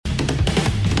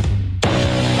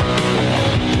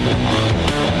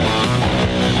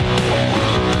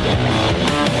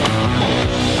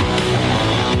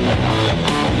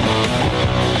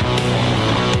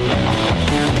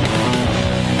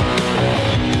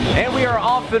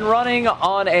Off and running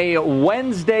on a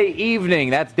Wednesday evening.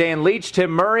 That's Dan Leach,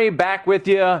 Tim Murray, back with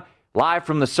you live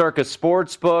from the Circa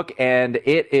Sportsbook, and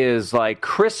it is like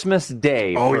Christmas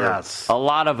Day for a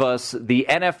lot of us. The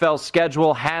NFL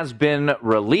schedule has been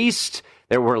released.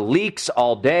 There were leaks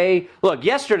all day. Look,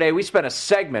 yesterday we spent a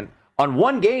segment on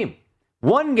one game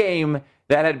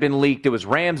that had been leaked. It was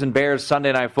Rams and Bears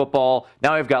Sunday Night Football.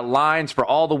 Now we've got lines for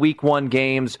all the Week 1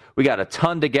 games. We got a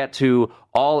ton to get to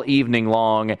all evening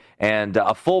long, and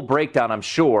a full breakdown, I'm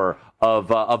sure, of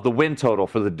the win total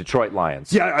for the Detroit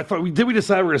Lions. Yeah, I thought did we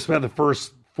decide we were going to spend the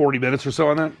first 40 minutes or so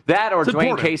on that? That or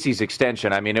Dwayne Casey's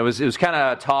extension. I mean, it was kind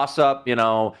of a toss-up, you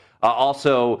know.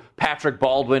 Also, Patrick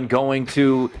Baldwin going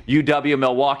to UW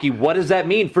Milwaukee. What does that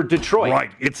mean for Detroit?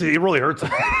 Right. It really hurts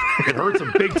them. It hurts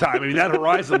them big time. I mean, that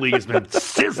Horizon League has been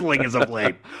sizzling as of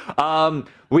late.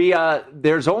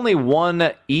 There's only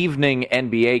one evening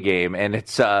NBA game, and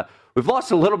it's we've lost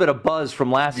a little bit of buzz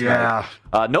from last night.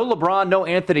 No LeBron, no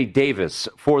Anthony Davis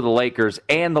for the Lakers,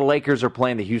 and the Lakers are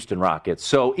playing the Houston Rockets.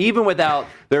 So even without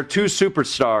their two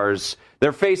superstars,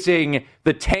 they're facing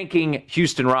the tanking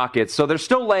Houston Rockets. So they're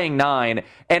still laying 9.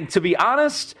 And to be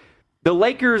honest, the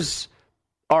Lakers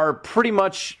are pretty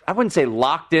much, I wouldn't say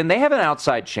locked in. They have an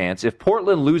outside chance. If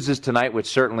Portland loses tonight, which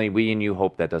certainly we and you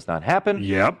hope that does not happen.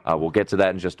 Yep. We'll get to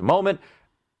that in just a moment.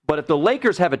 But if the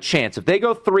Lakers have a chance, if they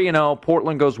go 3-0,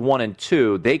 Portland goes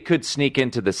 1-2, they could sneak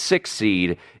into the 6th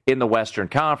seed in the Western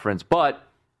Conference. But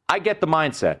I get the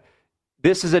mindset.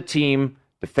 This is a team,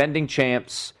 defending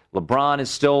champs. LeBron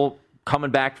is still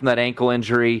coming back from that ankle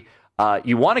injury.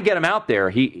 You want to get him out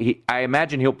there. I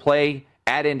imagine he'll play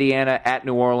at Indiana, at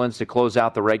New Orleans to close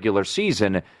out the regular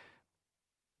season.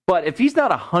 But if he's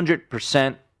not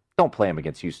 100%, don't play him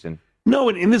against Houston. No,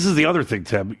 and this is the other thing,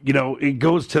 Tim. You know, it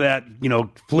goes to that,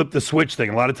 flip the switch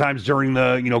thing. A lot of times during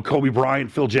the, Kobe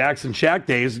Bryant, Phil Jackson, Shaq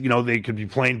days, they could be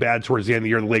playing bad towards the end of the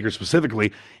year, the Lakers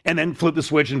specifically, and then flip the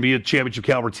switch and be a championship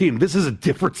caliber team. This is a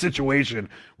different situation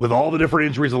with all the different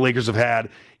injuries the Lakers have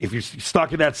had. If you're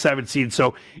stuck in that 7th seed,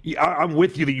 so I'm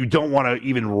with you that you don't want to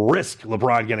even risk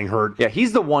LeBron getting hurt. Yeah,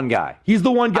 he's the one guy.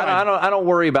 I don't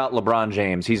worry about LeBron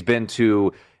James. He's been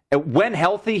to... When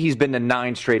healthy, he's been to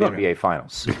 9 straight NBA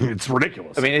Finals. It's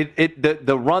ridiculous. I mean,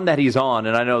 the run that he's on,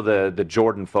 and I know the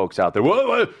Jordan folks out there,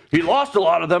 well, he lost a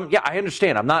lot of them. Yeah, I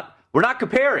understand. We're not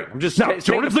comparing. I'm just saying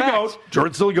Jordan's the GOAT.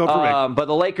 Jordan's still the GOAT for me. But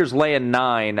the Lakers laying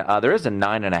 9. There is a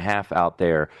 9.5 out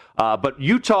there. But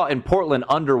Utah and Portland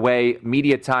underway.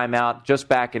 Media timeout. Just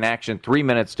back in action. 3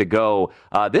 minutes to go.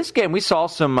 This game, we saw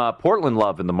some Portland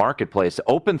love in the marketplace.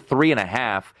 Open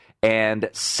 3.5. And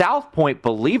South Point,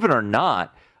 believe it or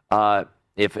not,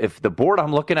 if the board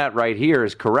I'm looking at right here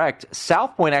is correct,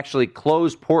 South Point actually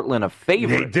closed Portland a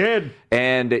favorite. They did.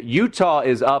 And Utah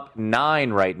is up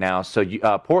 9 right now. So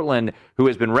Portland, who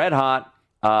has been red hot,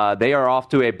 they are off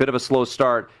to a bit of a slow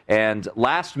start. And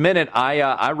last minute,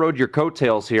 I rode your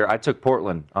coattails here. I took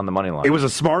Portland on the money line. It was a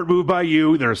smart move by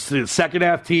you. They're a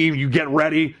second-half team. You get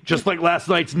ready. Just like last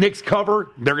night's Knicks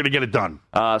cover, they're going to get it done.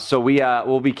 So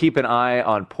we'll be keeping an eye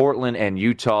on Portland and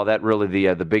Utah. That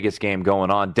really the biggest game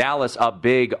going on. Dallas up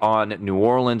big on New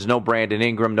Orleans. No Brandon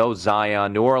Ingram, no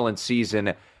Zion. New Orleans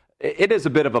season, it is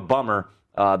a bit of a bummer.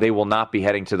 They will not be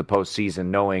heading to the postseason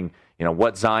knowing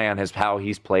what Zion how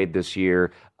he's played this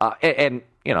year. And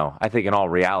I think in all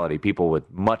reality, people would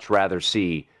much rather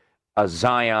see a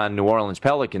Zion New Orleans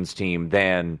Pelicans team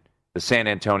than the San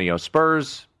Antonio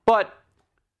Spurs. But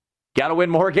got to win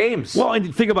more games. Well,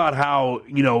 and think about how,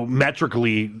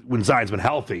 metrically, when Zion's been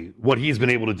healthy, what he's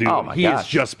been able to do. Has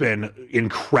just been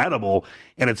incredible.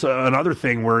 And it's another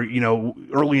thing where,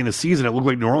 early in the season, it looked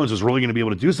like New Orleans was really going to be able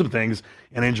to do some things,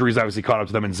 and injuries obviously caught up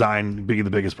to them, and Zion being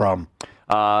the biggest problem.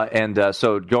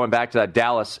 So going back to that,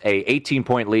 Dallas, a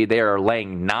 18-point lead. They are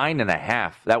laying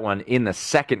 9.5. That one in the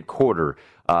second quarter.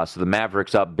 So the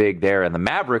Mavericks up big there. And the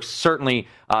Mavericks, certainly,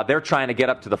 they're trying to get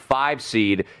up to the 5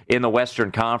 seed in the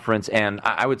Western Conference. And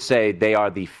I would say they are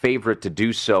the favorite to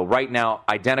do so. Right now,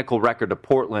 identical record to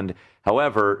Portland.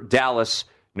 However, Dallas,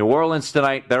 New Orleans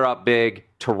tonight, they're up big.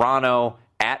 Toronto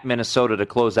at Minnesota to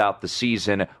close out the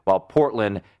season, while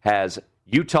Portland has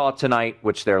Utah tonight,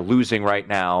 which they're losing right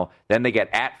now. Then they get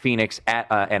at Phoenix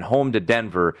and home to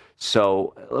Denver.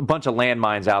 So a bunch of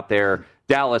landmines out there.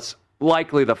 Dallas,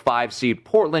 likely the 5 seed.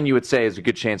 Portland, you would say, is a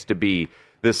good chance to be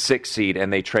the 6 seed,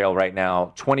 and they trail right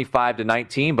now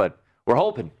 25-19. But we're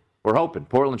hoping.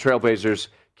 Portland Trailblazers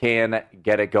can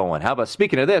get it going. How about,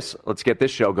 speaking of this, let's get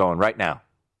this show going right now.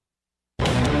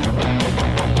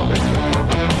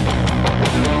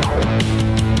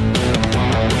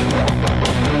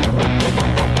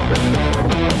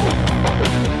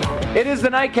 It is the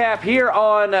Nightcap here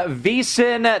on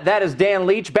VSiN. That is Dan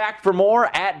Leach. Back for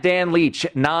more at Dan Leach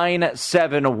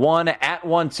 971 at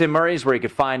one Tim Murray's, where you can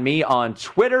find me on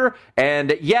Twitter.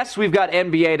 And yes, we've got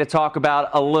NBA to talk about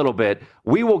a little bit.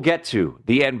 We will get to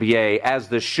the NBA as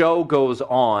the show goes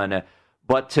on.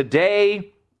 But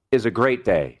today is a great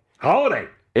day. Holiday.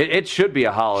 It should be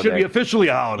a holiday. Should be officially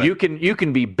a holiday. You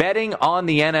can be betting on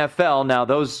the NFL. Now,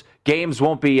 those games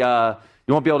won't be...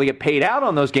 You won't be able to get paid out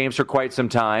on those games for quite some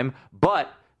time,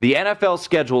 but the NFL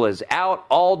schedule is out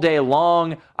all day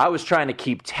long. I was trying to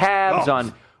keep tabs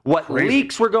on what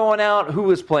leaks were going out, who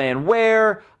was playing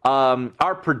where.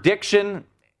 Our prediction,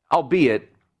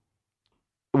 albeit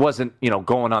it wasn't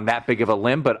going on that big of a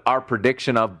limb, but our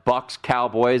prediction of Bucks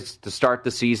Cowboys to start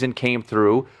the season came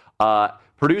through.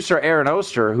 Producer Aaron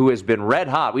Oster, who has been red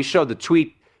hot, we showed the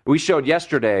tweet we showed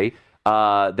yesterday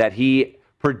that he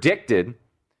predicted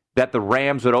that the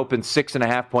Rams would open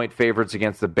 6.5-point favorites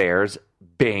against the Bears.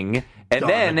 Bing. And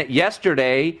then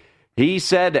yesterday, he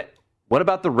said, what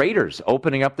about the Raiders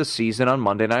opening up the season on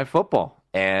Monday Night Football?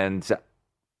 And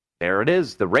there it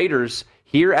is. The Raiders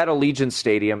here at Allegiant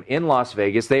Stadium in Las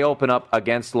Vegas, they open up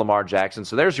against Lamar Jackson.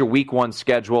 So there's your week one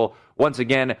schedule. Once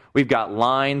again, we've got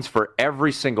lines for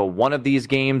every single one of these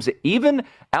games. Even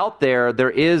out there, there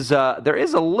is a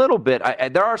little bit.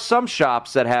 There are some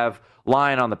shops that have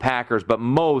line on the Packers, but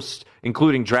most,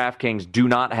 including DraftKings, do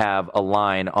not have a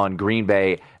line on Green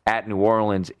Bay at New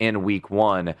Orleans in week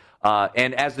one.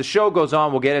 And as the show goes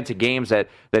on, we'll get into games that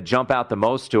jump out the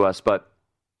most to us. But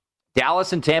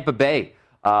Dallas and Tampa Bay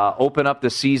open up the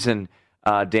season,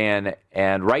 Dan.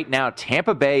 And right now,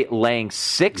 Tampa Bay laying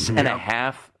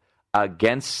 6.5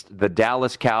 against the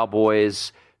Dallas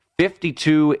Cowboys.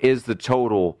 52 is the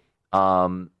total.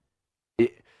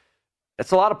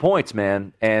 It's a lot of points,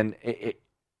 man, and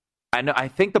I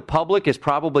think the public is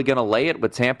probably going to lay it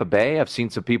with Tampa Bay. I've seen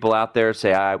some people out there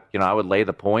say, I would lay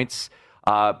the points.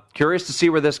 Curious to see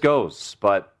where this goes,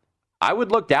 but I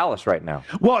would look Dallas right now.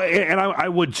 Well, and I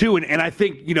would too, and I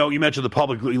think you mentioned the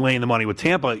public laying the money with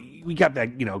Tampa. We got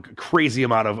that crazy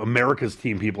amount of America's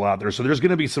team people out there, so there's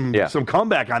going to be some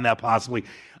comeback on that possibly.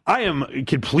 I am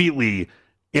completely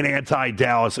in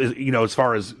anti-Dallas, as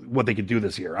far as what they could do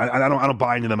this year. I don't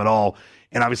buy into them at all.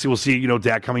 And obviously we'll see,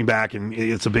 Dak coming back, and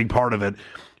it's a big part of it.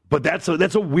 But that's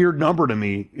a weird number to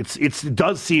me. It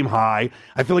does seem high.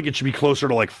 I feel like it should be closer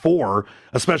to like 4,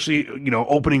 especially,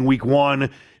 opening week one,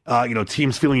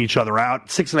 teams feeling each other out.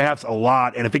 6.5's a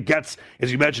lot. And if it gets,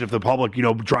 as you mentioned, if the public,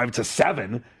 drive it to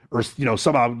 7 or,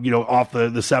 somehow, off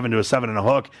the 7 to a 7 and a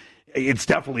hook, it's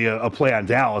definitely a play on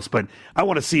Dallas, but I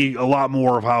want to see a lot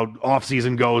more of how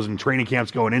offseason goes and training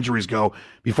camps go and injuries go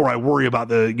before I worry about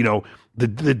the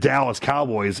Dallas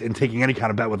Cowboys and taking any kind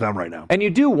of bet with them right now. And you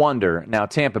do wonder, now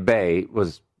Tampa Bay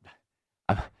was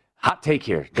hot take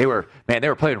here. They were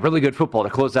playing really good football to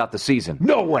close out the season.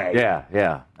 No way.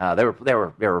 Yeah. They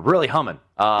were really humming.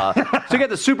 So you got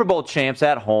the Super Bowl champs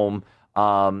at home.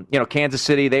 Kansas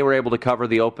City, they were able to cover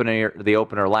the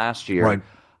opener last year. Right.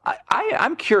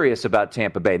 I'm curious about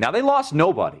Tampa Bay. Now, they lost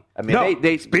nobody. I mean,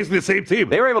 it's basically the same team.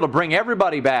 They were able to bring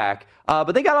everybody back,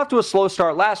 but they got off to a slow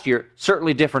start last year.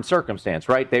 Certainly different circumstance,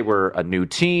 right? They were a new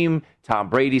team. Tom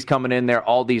Brady's coming in there.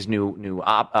 All these new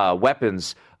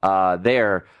weapons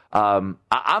there. I'm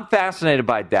fascinated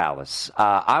by Dallas.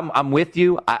 I'm with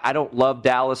you. I don't love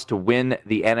Dallas to win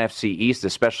the NFC East,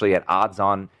 especially at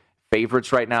odds-on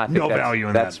favorites right now. I think value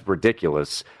in that's that.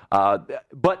 Ridiculous.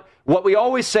 But what we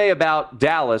always say about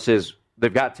Dallas is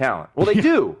they've got talent. Well, they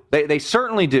do. They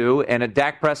certainly do. And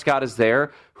Dak Prescott is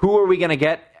there. Who are we going to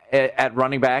get at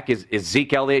running back? Is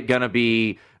Zeke Elliott going to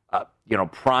be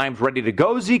primed, ready to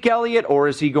go Zeke Elliott, or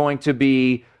is he going to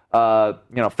be fat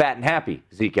and happy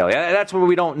Zeke Elliott? That's what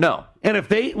we don't know. And if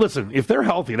they're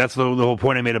healthy, that's the whole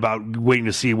point I made about waiting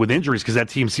to see with injuries, because that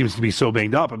team seems to be so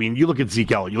banged up. I mean, you look at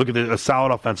Zeke Elliott, you look at a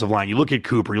solid offensive line, you look at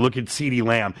Cooper, you look at CeeDee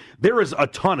Lamb. There is a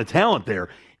ton of talent there.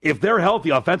 If they're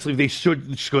healthy offensively, they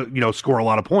should score a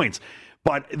lot of points.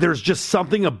 But there's just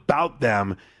something about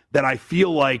them that I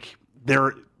feel like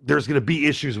there's going to be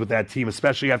issues with that team,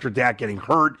 especially after Dak getting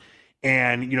hurt.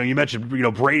 And you mentioned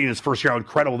Brady in his first year, how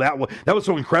incredible that was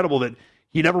so incredible that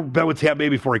he never been with Tampa Bay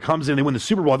before he comes in. They win the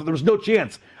Super Bowl. I thought there was no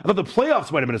chance. I thought the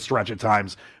playoffs might have been a stretch at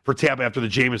times for Tampa after the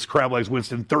Jameis Crablegs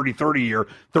Winston 30-30 year,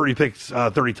 30 picks,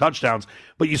 30 touchdowns.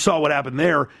 But you saw what happened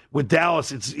there with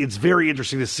Dallas. It's very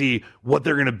interesting to see what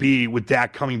they're going to be with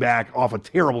Dak coming back off a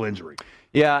terrible injury.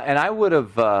 Yeah, and I would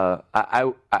have,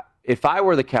 if I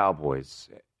were the Cowboys,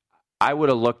 I would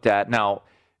have looked at, now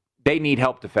they need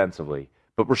help defensively,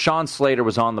 but Rashawn Slater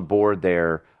was on the board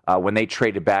there when they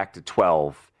traded back to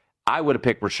 12. I would have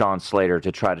picked Rashawn Slater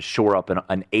to try to shore up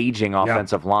an aging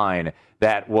offensive line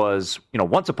that was,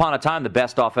 once upon a time the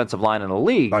best offensive line in the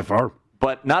league. By far.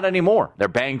 But not anymore. They're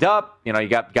banged up. You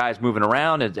got guys moving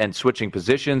around and switching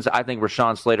positions. I think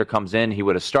Rashawn Slater comes in. He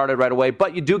would have started right away.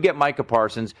 But you do get Micah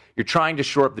Parsons. You're trying to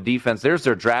shore up the defense. There's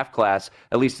their draft class,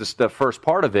 at least the first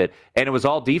part of it, and it was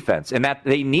all defense. And that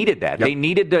they needed that. Yep. They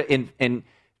needed to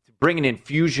bring an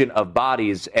infusion of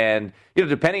bodies. And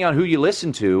depending on who you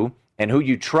listen to and who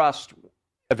you trust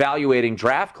evaluating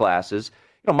draft classes,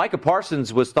 Micah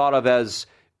Parsons was thought of as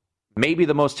maybe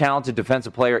the most talented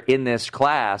defensive player in this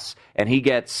class, and he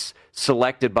gets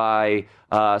selected by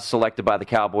the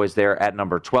Cowboys there at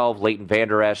number 12. Leighton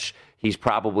Vander Esch, he's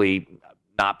probably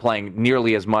not playing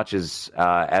nearly as much as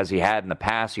he had in the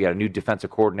past. You got a new defensive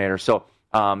coordinator. So,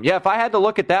 if I had to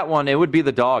look at that one, it would be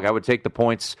the dog. I would take the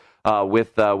points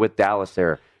with Dallas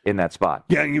there in that spot.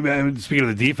 Yeah, speaking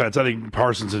of the defense, I think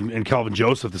Parsons and Kelvin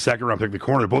Joseph, the second-round pick, the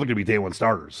corner, both are going to be day one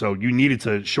starters. So you needed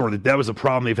to shore that was a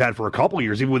problem they've had for a couple of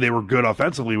years. Even when they were good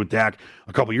offensively with Dak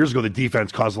a couple of years ago, the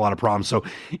defense caused a lot of problems. So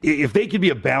if they could be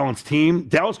a balanced team,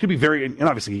 Dallas could be and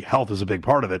obviously health is a big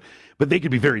part of it, but they could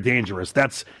be very dangerous.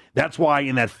 That's why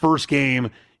in that first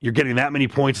game, you're getting that many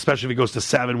points, especially if it goes to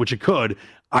 7, which it could.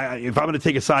 If I'm going to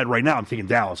take a side right now, I'm thinking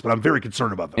Dallas, but I'm very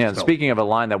concerned about them. Yeah, and speaking of a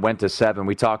line that went to 7,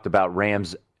 we talked about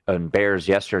Rams and Bears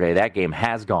yesterday. That game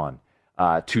has gone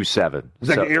to 7. Is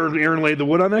that Aaron laid the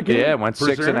wood on that game? Yeah, it went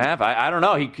 6.5. I don't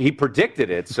know. He predicted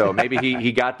it, so maybe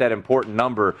he got that important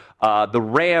number. The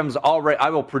Rams already. I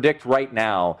will predict right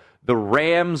now. The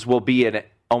Rams will be in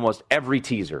almost every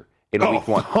teaser in week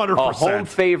 1. 100%. A home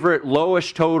favorite,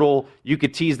 lowish total. You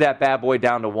could tease that bad boy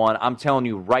down to 1. I'm telling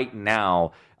you right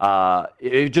now.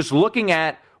 Just looking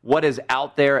at what is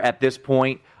out there at this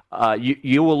point,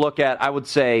 you will look at. I would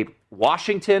say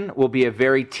Washington will be a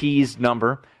very teased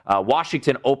number.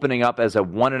 Washington opening up as a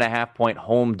 1.5-point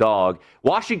home dog.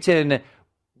 Washington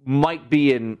might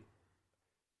be in.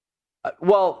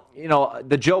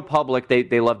 The Joe Public,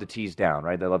 they love to tease down,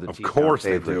 right? They love to tease down. Of course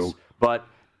they do. But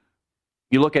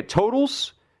you look at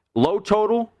totals, low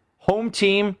total, home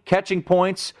team, catching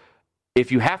points.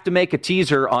 If you have to make a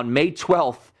teaser on May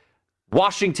 12th,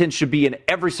 Washington should be in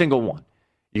every single one.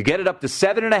 You get it up to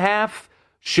 7.5.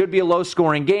 Should be a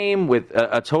low-scoring game with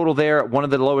a total there, one of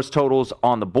the lowest totals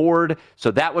on the board. So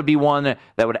that would be one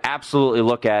that would absolutely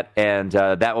look at, and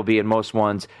that will be in most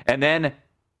ones. And then,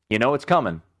 it's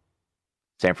coming.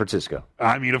 San Francisco.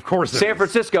 I mean, of course. San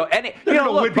Francisco. And they're going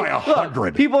to win by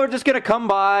 100. People are just going to come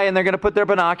by, and they're going to put their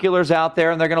binoculars out there,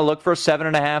 and they're going to look for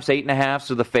 7.5s, 8.5s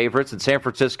of the favorites in San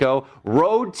Francisco.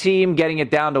 Road team getting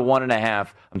it down to 1.5.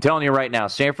 I'm telling you right now, a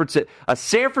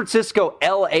San Francisco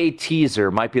LA teaser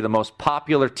might be the most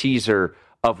popular teaser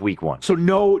of week 1. So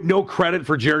no credit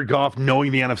for Jared Goff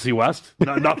knowing the NFC West?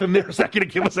 Nothing there? Is that going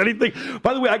to give us anything?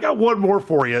 By the way, I got one more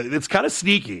for you. It's kind of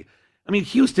sneaky. I mean,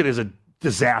 Houston is a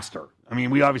disaster. I mean,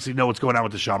 we obviously know what's going on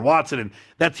with Deshaun Watson, and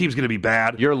that team's going to be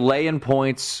bad. You're laying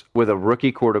points with a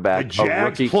rookie quarterback. The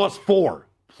Jags +4.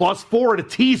 +4 at a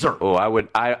teaser. Oh, I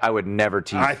would never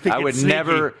tease. I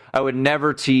would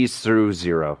never tease through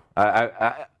 0.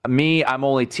 I'm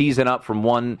only teasing up from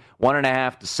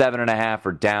 1.5 to 7.5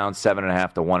 or down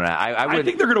 7.5 to 1.5. I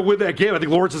think they're going to win that game. I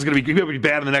think Lawrence is going to be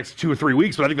bad in the next 2 or 3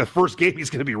 weeks, but I think the first game he's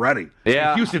going to be ready.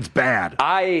 Yeah, Houston's bad.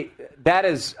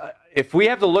 If we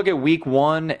have to look at week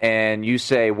 1 and you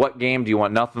say, what game do you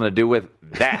want nothing to do with?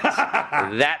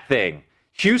 That thing.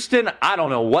 Houston, I don't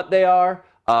know what they are.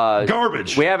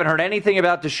 Garbage. We haven't heard anything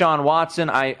about Deshaun Watson.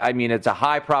 I mean, it's a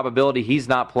high probability he's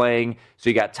not playing. So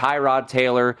you got Tyrod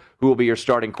Taylor, who will be your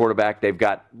starting quarterback. They've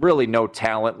got really no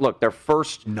talent. Look, their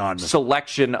first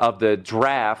selection of the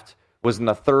draft was in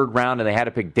the 3rd round, and they had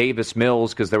to pick Davis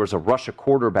Mills because there was a rush of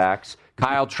quarterbacks.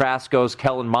 Kyle Trask goes,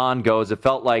 Kellen Mond goes. It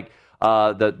felt like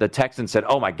the Texans said,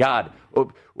 oh, my God,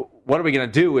 what are we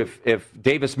going to do if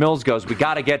Davis Mills goes? We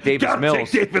got to get Davis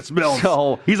Mills. Take Davis Mills.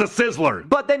 So, he's a sizzler.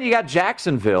 But then you got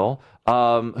Jacksonville,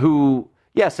 who,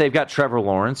 yes, they've got Trevor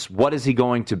Lawrence. What is he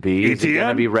going to be? ETN? Is he going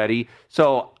to be ready?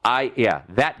 So,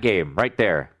 that game right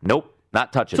there. Nope,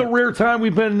 not touching it. It's a rare time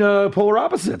we've been polar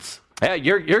opposites. Yeah,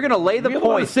 you're going to lay the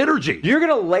points. Synergy. You're going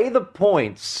to lay the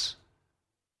points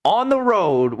on the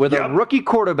road with a rookie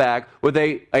quarterback, with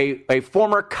a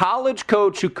former college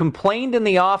coach who complained in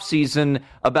the offseason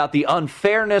about the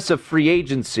unfairness of free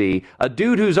agency, a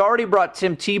dude who's already brought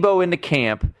Tim Tebow into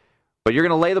camp, but you're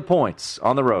going to lay the points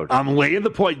on the road. I'm laying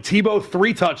the point. Tebow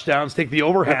 3 touchdowns, take the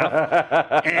over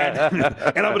half, and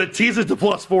I'm going to tease it to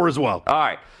 +4 as well. All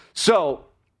right. So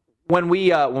when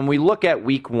we look at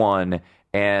week 1,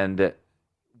 and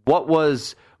what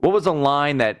was a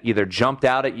line that either jumped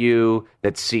out at you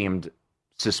that seemed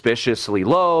suspiciously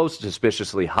low,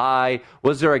 suspiciously high?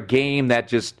 Was there a game that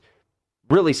just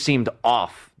really seemed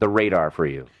off the radar for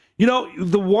you? You know,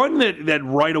 the one that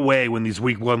right away when these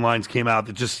week one lines came out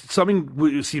that just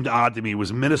something seemed odd to me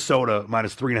was Minnesota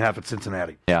minus 3.5 at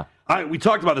Cincinnati. Yeah. We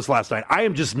talked about this last night. I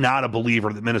am just not a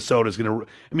believer that Minnesota is going to,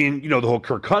 I mean, you know, the whole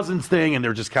Kirk Cousins thing, and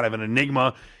they're just kind of an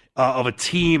enigma of a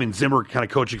team, and Zimmer kind of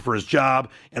coaching for his job,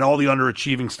 and all the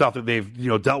underachieving stuff that they've, you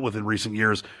know, dealt with in recent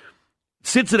years.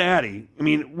 Cincinnati, I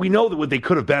mean, we know that what they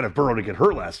could have been if Burrow didn't get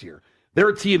hurt last year. They're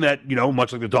a team that, you know,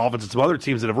 much like the Dolphins and some other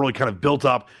teams that have really kind of built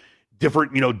up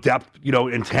different, you know, depth, you know,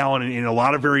 and talent in a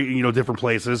lot of very, you know, different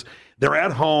places. They're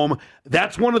at home.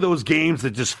 That's one of those games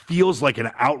that just feels like an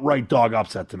outright dog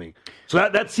upset to me. So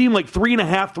that seemed like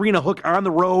 3.5, 3 and a hook on the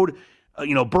road.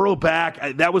 You know, Burrow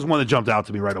back. That was one that jumped out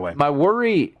to me right away. My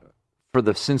worry for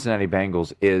the Cincinnati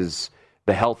Bengals is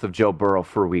the health of Joe Burrow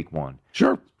for week one.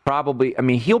 Sure. Probably. I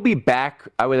mean, he'll be back,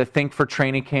 I would think, for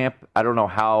training camp. I don't know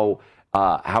how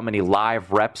many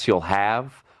live reps he'll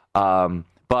have.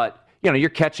 But you know,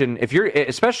 you're catching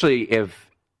especially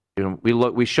if you know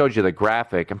we showed you the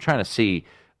graphic. I'm trying to see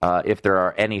if there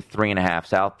are any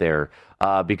 3.5s out there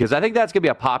because I think that's gonna be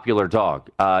a popular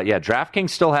dog. Yeah, DraftKings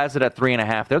still has it at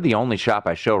 3.5. They're the only shop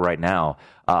I show right now.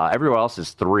 Everywhere else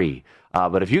is 3.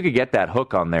 But if you could get that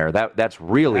hook on there, that's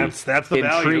really that's the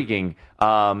intriguing.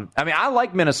 I mean, I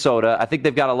like Minnesota. I think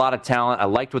they've got a lot of talent. I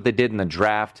liked what they did in the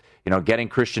draft. You know, getting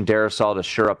Christian Darrisaw to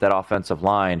shore up that offensive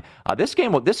line. This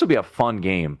will be a fun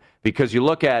game because you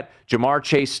look at Jamar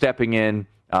Chase stepping in,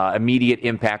 immediate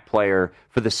impact player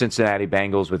for the Cincinnati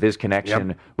Bengals with his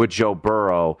connection with Joe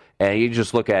Burrow, and you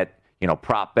just look at, you know,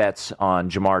 prop bets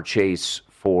on Jamar Chase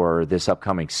for this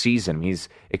upcoming season. He's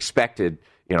expected,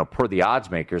 you know, per the odds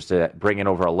makers, to bring in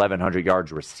over 1,100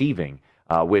 yards receiving,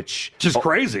 which is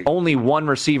crazy. Only one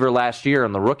receiver last year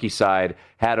on the rookie side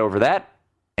had over that.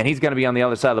 And he's going to be on the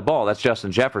other side of the ball. That's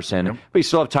Justin Jefferson. Yep. But you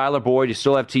still have Tyler Boyd. You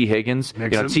still have T. Higgins.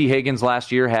 Mixon. You know, T. Higgins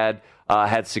last year had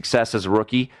success as a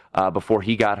rookie before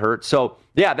he got hurt. So,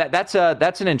 yeah, that's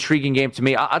an intriguing game to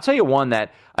me. I'll tell you one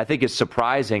that I think is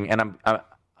surprising, and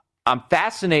I'm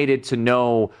fascinated to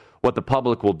know what the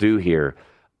public will do here.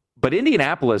 But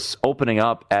Indianapolis opening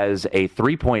up as a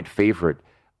 3-point favorite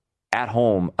at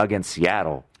home against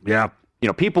Seattle. Yeah. You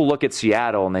know, people look at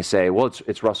Seattle and they say, well,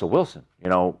 it's Russell Wilson. You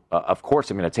know, of course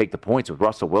I'm going to take the points with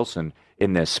Russell Wilson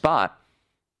in this spot.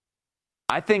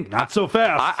 I think not so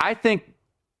fast. I think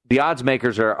the odds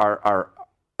makers are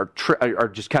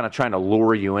just kind of trying to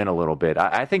lure you in a little bit.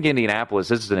 I think Indianapolis,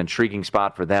 this is an intriguing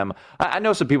spot for them. I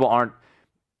know some people aren't.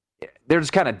 They're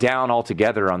just kind of down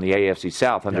altogether on the AFC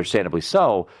South, understandably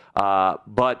so.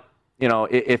 But, you know,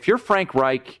 if you're Frank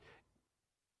Reich,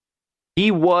 he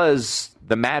was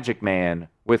the magic man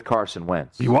with Carson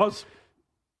Wentz. He was.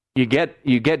 You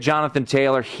get Jonathan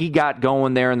Taylor. He got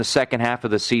going there in the second half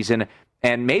of the season.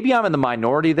 And maybe I'm in the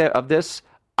minority of this.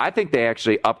 I think they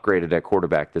actually upgraded at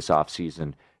quarterback this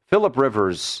offseason. Phillip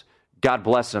Rivers, God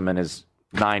bless him and his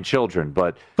 9 children.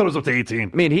 But I thought it was up to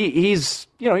 18. I mean, he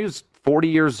was 40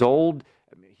 years old.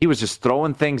 He was just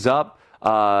throwing things up.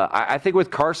 I think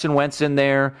with Carson Wentz in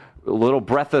there, a little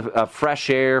breath of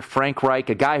fresh air, Frank Reich,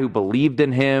 a guy who believed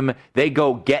in him, they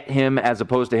go get him as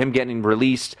opposed to him getting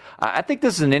released. I think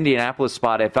this is an Indianapolis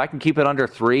spot. If I can keep it under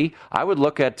 3, I would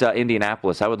look at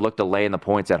Indianapolis. I would look to lay in the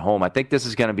points at home. I think this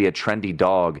is going to be a trendy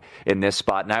dog in this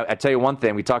spot. Now, I tell you one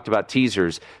thing. We talked about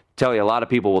teasers. Tell you a lot of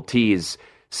people will tease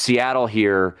Seattle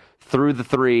here through the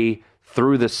 3,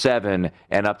 through the 7,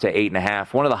 and up to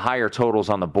 8.5. One of the higher totals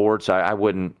on the board, so I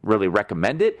wouldn't really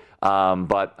recommend it.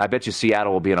 But I bet you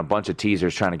Seattle will be in a bunch of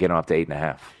teasers trying to get them up to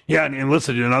 8.5. Yeah, and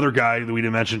listen, another guy that we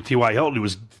didn't mention, T.Y. Hilton, who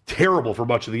was terrible for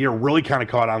much of the year, really kind of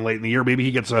caught on late in the year. Maybe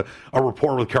he gets a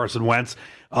rapport with Carson Wentz.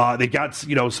 They got,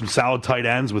 you know, some solid tight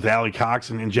ends with Allie Cox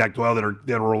and Jack Doyle that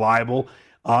are reliable.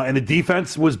 And the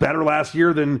defense was better last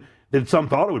year than some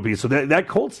thought it would be. So that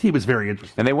Colts team is very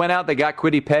interesting. And they went out, they got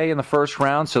Kwity Paye in the first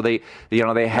round, so they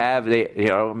have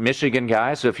Michigan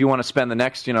guys. So if you want to spend the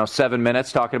next 7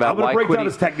 minutes talking about why break Kwity, down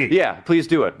his technique. Yeah, please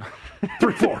do it.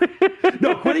 3-4.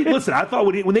 No, Kwity. Listen, I thought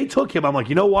when they took him, I'm like,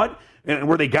 you know what? And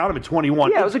where they got him at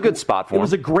 21. Yeah, it was a good spot for him. It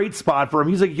was a great spot for him.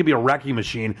 He's like, he could be a wrecking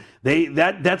machine.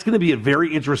 That's going to be a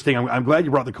very interesting. I'm glad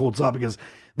you brought the Colts up because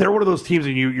they're one of those teams,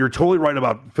 and you're totally right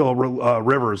about Phil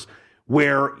Rivers,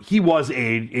 where he was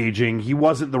aging. He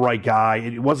wasn't the right guy.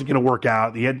 It wasn't going to work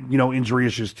out. He had, injury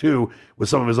issues too with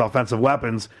some of his offensive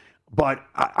weapons. But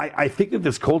I think that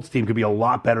this Colts team could be a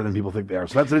lot better than people think they are.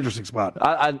 So that's an interesting spot.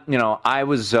 I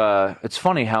was. It's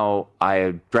funny how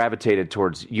I gravitated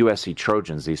towards USC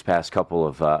Trojans these past couple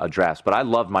of drafts, but I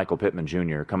love Michael Pittman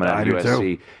Jr. coming out of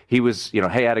USC. Too. He was,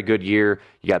 had a good year.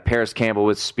 You got Paris Campbell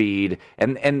with speed,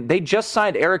 and they just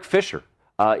signed Eric Fisher.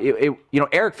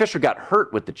 Eric Fisher got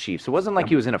hurt with the Chiefs. It wasn't like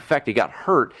he was ineffective. He got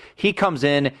hurt. He comes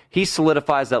in. He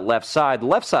solidifies that left side. The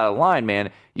left side of the line, man,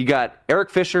 you got Eric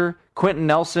Fisher, Quentin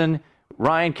Nelson,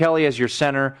 Ryan Kelly as your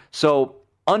center. So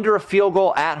under a field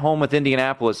goal at home with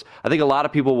Indianapolis, I think a lot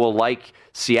of people will like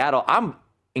Seattle. I'm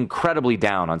incredibly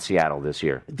down on Seattle this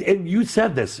year. And you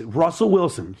said this. Russell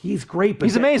Wilson, he's great. But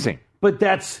he's amazing. But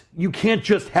you can't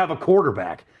just have a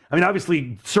quarterback. I mean,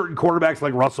 obviously, certain quarterbacks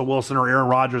like Russell Wilson or Aaron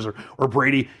Rodgers or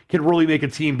Brady can really make a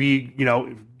team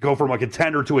go from a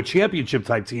contender to a championship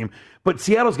type team. But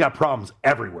Seattle's got problems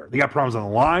everywhere. They got problems on the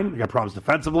line. They got problems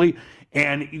defensively.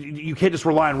 And you can't just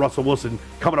rely on Russell Wilson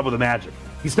coming up with the magic.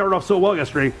 He started off so well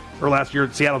last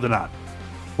year. Seattle did not.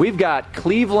 We've got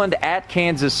Cleveland at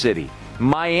Kansas City,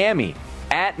 Miami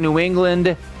at New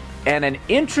England, and an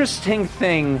interesting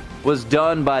thing was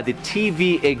done by the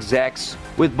TV execs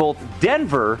with both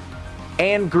Denver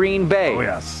and Green Bay. Oh,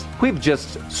 yes. We've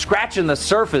just scratching the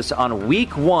surface on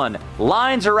week 1.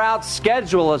 Lines are out,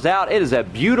 schedule is out. It is a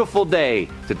beautiful day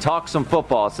to talk some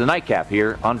football. It's the Nightcap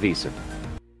here on VSiN.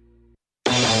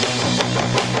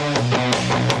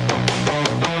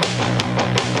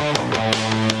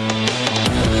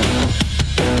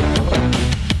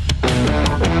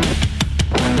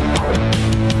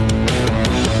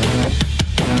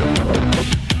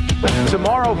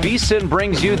 Tomorrow, VSiN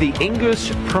brings you the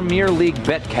English Premier League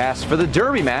betcast for the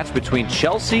Derby match between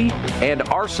Chelsea and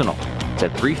Arsenal. It's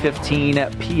at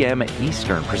 3:15 p.m.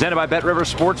 Eastern. Presented by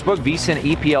BetRivers Sportsbook, VSiN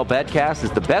EPL betcast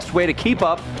is the best way to keep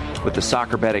up with the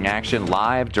soccer betting action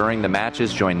live during the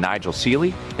matches. Join Nigel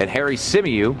Seeley and Harry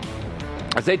Symeou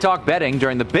as they talk betting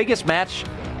during the biggest match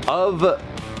of, I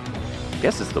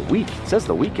guess it's the week. It says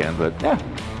the weekend, but yeah,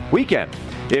 weekend.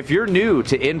 If you're new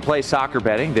to in-play soccer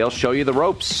betting, they'll show you the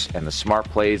ropes and the smart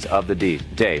plays of the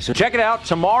day. So check it out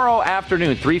tomorrow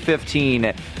afternoon,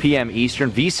 3:15 p.m.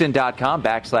 Eastern,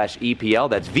 vsin.com/EPL.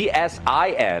 That's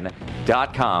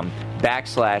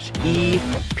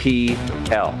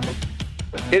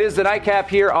VSIN.com/EPL. It is the Nightcap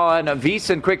here on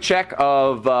VSiN. Quick check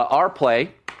of our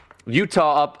play.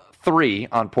 Utah up 3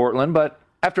 on Portland, but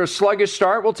after a sluggish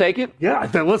start, we'll take it. Yeah,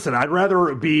 listen, I'd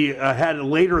rather be ahead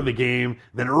later in the game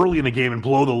than early in the game and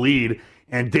blow the lead.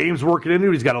 And Dame's working into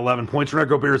it. He's got 11 points. Renard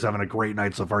Gobert's having a great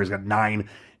night so far. He's got 9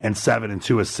 and 7 and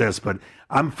 2 assists. But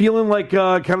I'm feeling like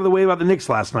kind of the way about the Knicks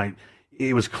last night.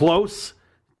 It was close.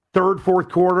 Third, fourth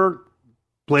quarter.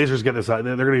 Blazers get this out.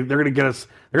 They're going to get us.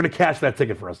 They're going to cash that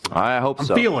ticket for us tonight. I hope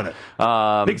so. I'm feeling it.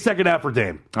 Big second half for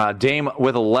Dame. Dame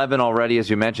with 11 already, as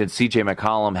you mentioned. C.J.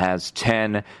 McCollum has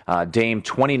 10. Dame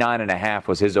 29.5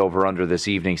 was his over/under this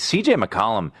evening. C.J.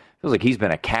 McCollum feels like he's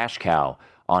been a cash cow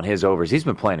on his overs. He's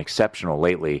been playing exceptional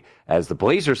lately, as the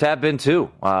Blazers have been too.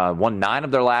 Won 9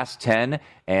 of their last 10,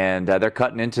 and they're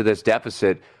cutting into this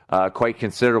deficit quite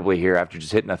considerably here after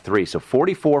just hitting a 3. So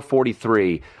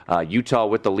 44-43, Utah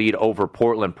with the lead over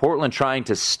Portland. Portland trying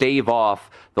to stave off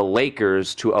the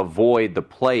Lakers to avoid the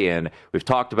play-in. We've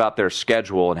talked about their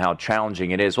schedule and how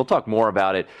challenging it is. We'll talk more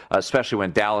about it, especially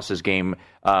when Dallas's game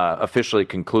officially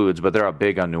concludes, but they're up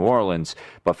big on New Orleans.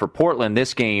 But for Portland,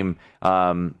 this game,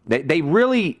 they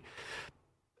really...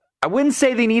 I wouldn't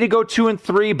say they need to go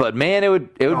 2-3, but man, it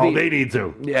would be. They need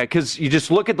to. Yeah, because you just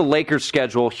look at the Lakers'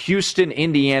 schedule: Houston,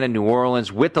 Indiana, New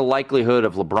Orleans, with the likelihood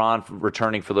of LeBron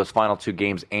returning for those final 2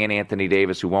 games, and Anthony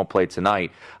Davis, who won't play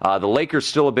tonight. The Lakers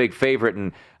still a big favorite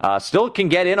and still can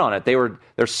get in on it. They're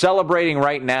celebrating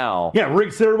right now. Yeah, ring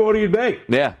ceremony in May.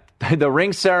 Yeah, the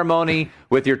ring ceremony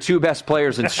with your 2 best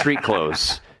players in street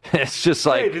clothes. It's just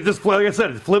like, hey, just like I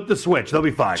said, flip the switch. They'll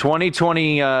be fine.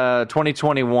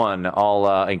 2021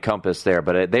 all encompassed there,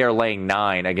 but they are laying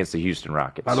 9 against the Houston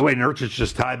Rockets. By the way, Nurkic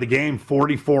just tied the game,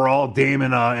 44 all. Dame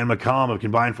and McCollum have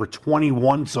combined for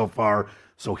 21 so far.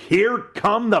 So here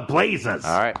come the Blazers.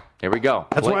 All right, here we go.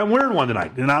 That's why I'm wearing one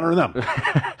tonight in honor of them.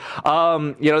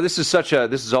 This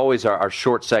is always our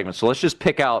short segment. So let's just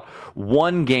pick out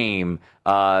one game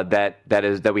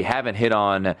that we haven't hit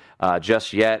on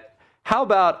just yet. How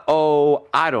about,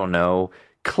 I don't know,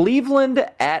 Cleveland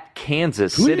at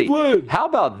Kansas City? How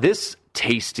about this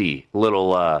tasty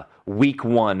little Week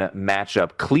 1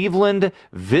 matchup? Cleveland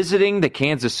visiting the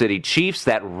Kansas City Chiefs,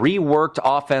 that reworked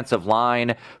offensive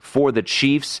line for the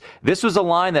Chiefs. This was a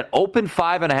line that opened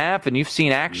 5.5, and you've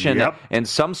seen action in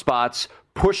some spots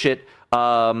push it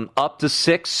up to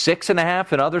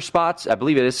 6.5 in other spots. I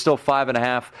believe it is still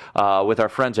 5.5 with our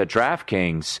friends at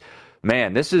DraftKings.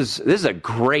 Man, this is a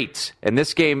great, and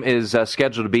this game is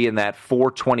scheduled to be in that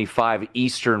 4:25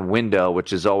 Eastern window,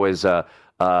 which is always a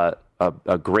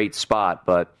great spot.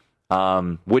 But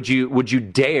would you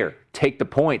dare take the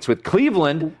points with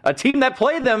Cleveland, a team that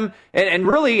played them and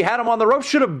really had them on the rope,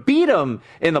 should have beat them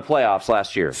in the playoffs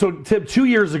last year? So, Tim, 2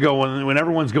 years ago, when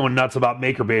everyone's going nuts about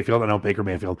Baker Mayfield, I know Baker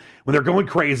Mayfield, when they're going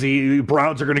crazy,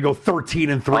 Browns are going to go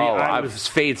 13-3. I was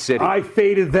Fade City. I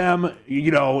faded them,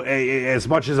 as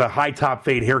much as a high top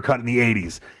fade haircut in the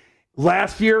 80s.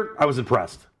 Last year, I was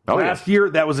impressed. Last year,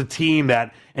 that was a team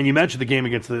that, and you mentioned the game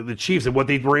against the Chiefs and what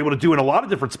they were able to do in a lot of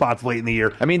different spots late in the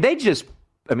year.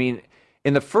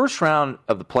 In the first round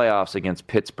of the playoffs against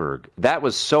Pittsburgh, that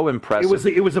was so impressive.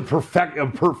 It was a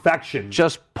perfection.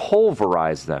 Just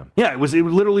pulverized them. Yeah, it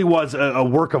literally was a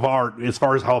work of art as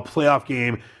far as how a playoff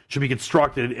game should be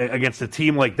constructed against a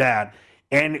team like that.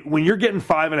 And when you're getting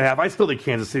 5.5, I still think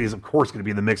Kansas City is, of course, going to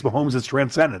be in the mix. Mahomes is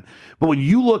transcendent. But when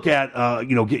you look at,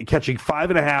 catching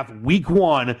 5.5 week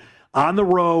one on the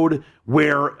road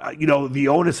where, the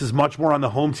onus is much more on the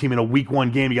home team in a week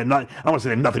one game. You got I don't want to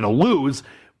say nothing to lose,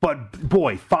 but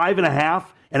boy, 5.5,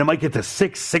 and it might get to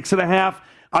 6.5.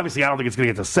 Obviously, I don't think it's going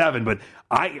to get to 7, but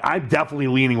I'm definitely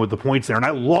leaning with the points there. And I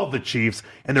love the Chiefs,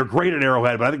 and they're great at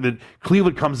Arrowhead, but I think that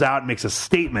Cleveland comes out and makes a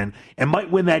statement and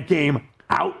might win that game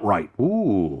outright.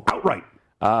 Ooh. Outright.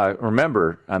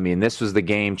 Remember, this was the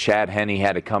game Chad Henne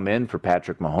had to come in for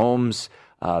Patrick Mahomes.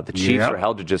 The Chiefs were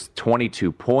held to just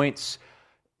 22 points.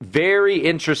 Very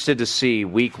interested to see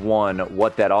week one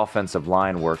what that offensive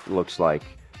line work looks like.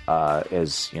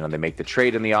 As they make the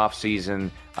trade in the offseason.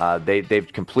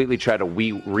 They've completely tried to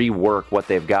rework what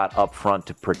they've got up front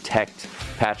to protect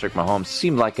Patrick Mahomes.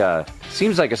 Seems like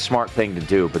a smart thing to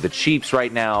do. But the Chiefs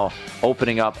right now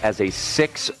opening up as a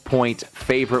 6-point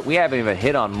favorite. We haven't even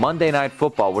hit on Monday Night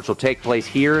Football, which will take place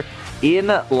here in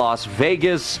Las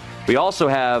Vegas. We also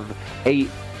have a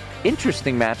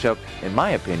interesting matchup, in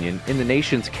my opinion, in the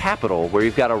nation's capital, where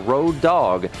you've got a road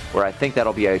dog, where I think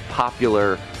that'll be a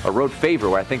road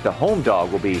favorite, where I think the home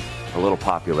dog will be a little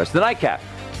popular. It's the Nightcap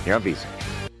here on VSiN.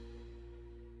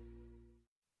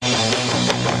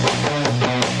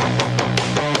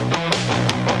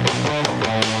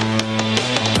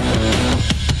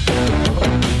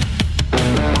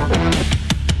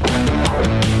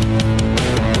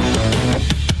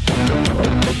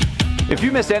 If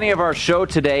you missed any of our show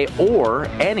today or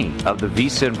any of the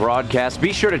VSiN broadcasts,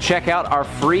 be sure to check out our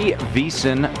free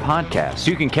VSiN podcast.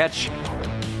 You can catch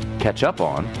up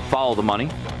on Follow the Money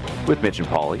with Mitch and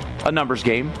Paulie, A Numbers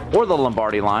Game, or The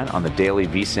Lombardi Line on the daily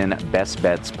VSiN Best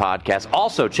Bets podcast.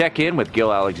 Also, check in with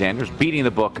Gil Alexander's Beating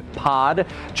the Book pod,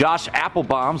 Josh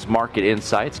Applebaum's Market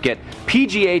Insights, get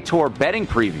PGA Tour betting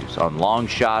previews on Long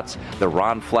Shots, the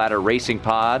Ron Flatter Racing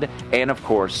pod, and, of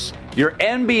course, your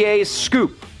NBA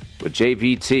Scoop with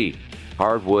JVT,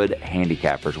 Hardwood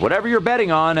Handicappers. Whatever you're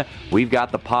betting on, we've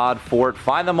got the pod for it.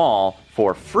 Find them all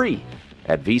for free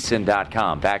at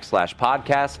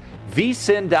vsin.com/podcast,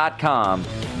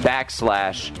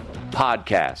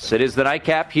 vsin.com/podcasts. It is the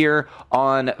Nightcap here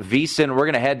on VSiN. We're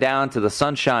going to head down to the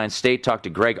Sunshine State, talk to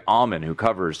Greg Allman, who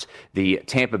covers the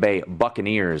Tampa Bay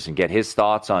Buccaneers, and get his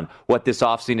thoughts on what this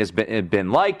offseason has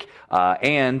been like,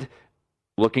 and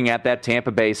looking at that Tampa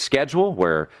Bay schedule,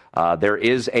 where there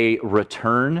is a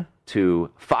return to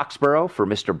Foxborough for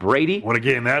Mr. Brady. What a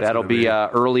game that'll be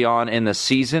early on in the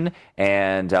season.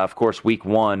 And, of course, week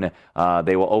one,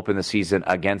 they will open the season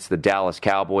against the Dallas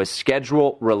Cowboys.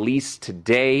 Schedule released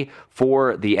today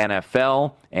for the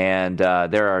NFL. And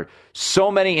there are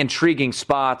so many intriguing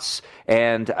spots.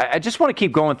 And I just want to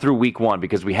keep going through week one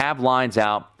because we have lines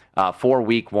out for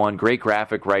week one. Great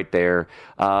graphic right there.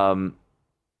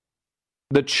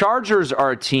 The Chargers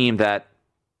are a team that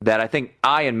I think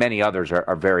I and many others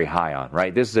are very high on,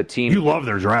 right? This is a team... You love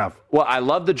their draft. Well, I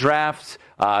love the draft.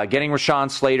 Getting Rashawn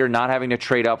Slater, not having to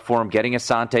trade up for him, getting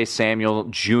Asante Samuel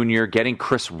Jr., getting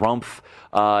Chris Rumpf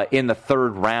in the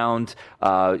third round,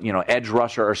 edge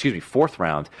rusher, fourth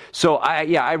round. So,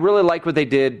 I really like what they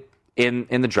did in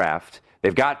the draft.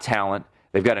 They've got talent.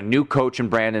 They've got a new coach in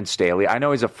Brandon Staley. I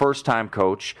know he's a first-time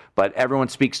coach, but everyone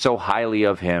speaks so highly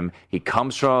of him. He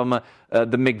comes from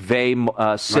the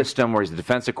McVay system, where he's the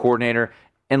defensive coordinator.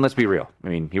 And let's be real.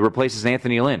 He replaces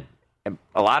Anthony Lynn. And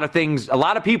a lot of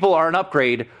people are an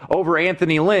upgrade over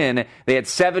Anthony Lynn. They had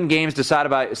 7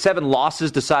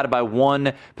 losses decided by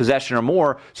one possession or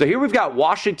more. So here we've got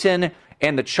Washington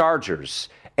and the Chargers.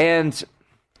 And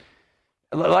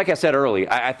like I said early,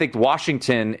 I think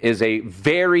Washington is a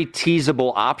very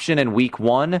teasable option in week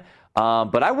one.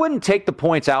 But I wouldn't take the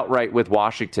points outright with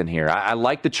Washington here. I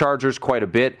like the Chargers quite a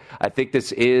bit. I think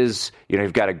this is,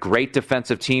 you've got a great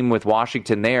defensive team with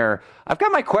Washington there. I've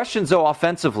got my questions, though,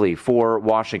 offensively for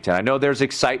Washington. I know there's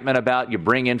excitement about you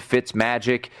bring in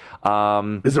Fitzmagic.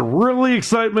 Is it really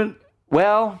excitement?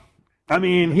 Well, I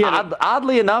mean,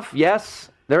 oddly enough, yes.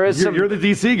 There is you're the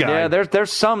DC guy. Yeah,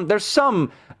 there's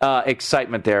some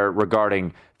excitement there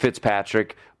regarding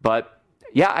Fitzpatrick, but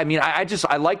yeah, I mean,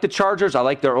 I like the Chargers. I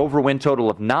like their over-win total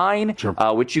of 9, sure.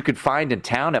 Which you could find in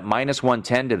town at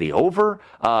 -110 to the over,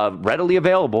 readily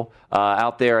available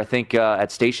out there. I think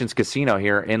at Stations Casino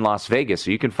here in Las Vegas,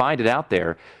 so you can find it out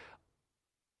there.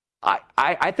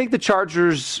 I think the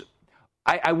Chargers.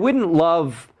 I wouldn't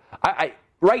love.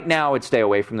 Right now, I'd stay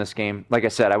away from this game. Like I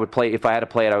said, I would play if I had to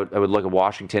play it. I would look at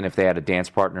Washington if they had a dance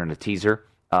partner and a teaser.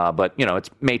 But, it's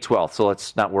May 12th, so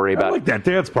let's not worry about... I like that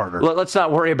dance partner. Let's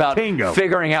not worry about Tango.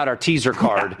 Figuring out our teaser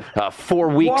card 4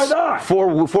 weeks... Why not?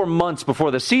 4 months before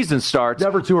the season starts.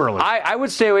 Never too early. I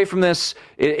would stay away from this.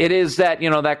 It is that,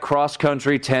 that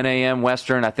cross-country 10 a.m.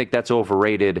 Western. I think that's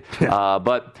overrated.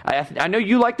 But I know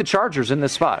you like the Chargers in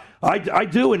this spot. I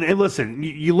do, and listen,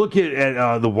 you look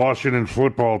at the Washington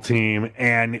football team,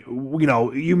 and,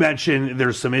 you mentioned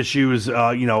there's some issues,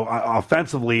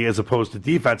 offensively as opposed to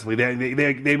defensively.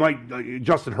 They might,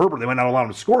 Justin Herbert, they might not allow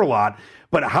him to score a lot,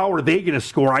 but how are they going to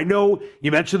score? I know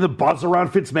you mentioned the buzz around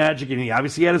Fitzmagic, and he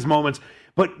obviously had his moments,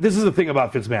 but this is the thing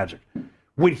about Fitzmagic.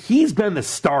 When he's been the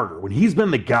starter, when he's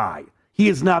been the guy, he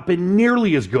has not been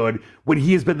nearly as good when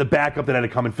he has been the backup that had to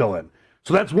come and fill in.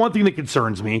 So that's one thing that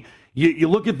concerns me. You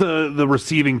look at the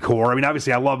receiving core. I mean,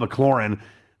 obviously, I love McLaurin,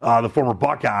 the former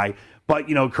Buckeye, but,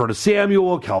 Curtis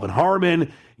Samuel, Kelvin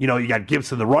Harmon, you got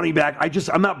Gibson, the running back.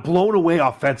 I'm not blown away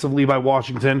offensively by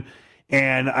Washington.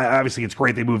 And obviously, it's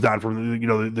great they moved on from,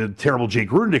 the terrible Jake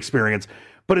Gruden experience.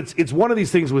 But it's one of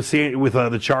these things with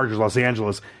the Chargers, Los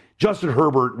Angeles. Justin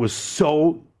Herbert was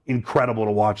so incredible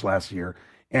to watch last year.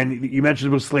 And you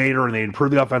mentioned with Slater, and they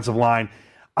improved the offensive line.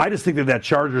 I just think that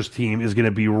Chargers team is going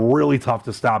to be really tough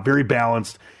to stop, very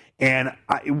balanced. And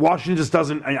Washington just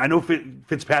doesn't. I know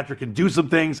Fitzpatrick can do some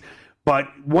things, but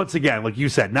once again, like you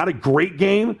said, not a great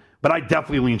game, but I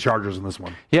definitely lean Chargers in this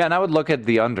one. Yeah, and I would look at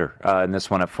the under in this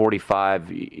one at 45.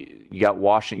 You got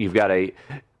Washington. You've got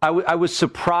I was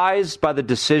surprised by the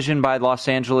decision by Los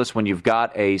Angeles when you've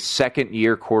got a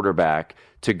second-year quarterback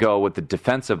to go with the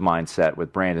defensive mindset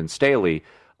with Brandon Staley.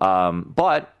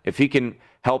 But if he can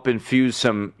help infuse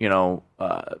some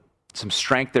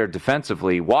strength there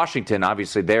defensively. Washington,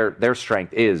 obviously, their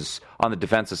strength is on the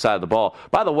defensive side of the ball.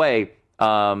 By the way,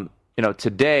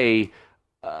 today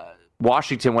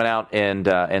Washington went out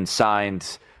and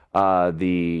signed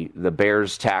the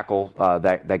Bears tackle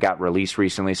that got released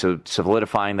recently, so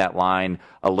solidifying that line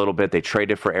a little bit. They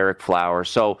traded for Eric Flowers,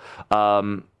 so.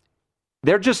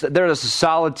 They're a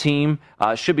solid team.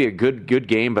 Should be a good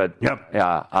game, but yep.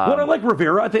 I like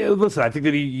Rivera. I think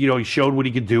that he showed what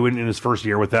he could do in his first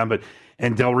year with them.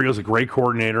 And Del Rio's a great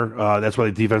coordinator. That's why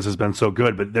the defense has been so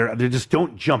good. But they just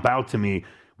don't jump out to me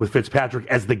with Fitzpatrick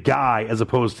as the guy, as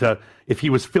opposed to if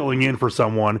he was filling in for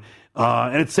someone.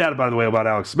 And it's sad, by the way, about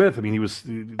Alex Smith. I mean, he was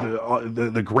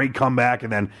the great comeback,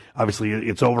 and then obviously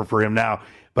it's over for him now.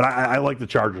 But I like the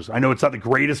Chargers. I know it's not the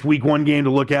greatest Week 1 game to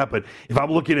look at, but if I'm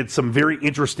looking at some very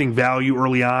interesting value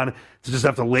early on, to just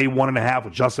have to lay 1.5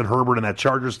 with Justin Herbert and that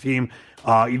Chargers team,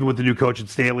 even with the new coach at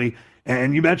Staley.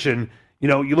 And you mentioned, you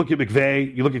look at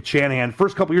McVay, you look at Shanahan.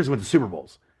 First couple years he went to Super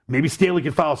Bowls. Maybe Staley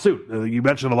can follow suit. You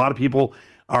mentioned a lot of people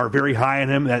are very high on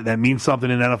him. That means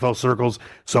something in NFL circles.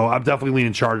 So I'm definitely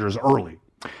leaning Chargers early.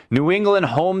 New England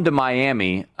home to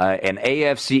Miami, an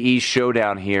AFC East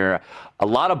showdown here. A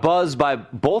lot of buzz by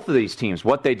both of these teams,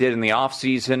 what they did in the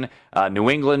offseason. New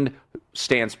England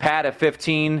stands pat at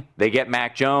 15. They get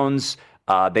Mac Jones.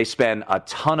 They spend a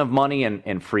ton of money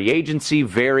in free agency,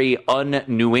 very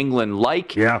un-New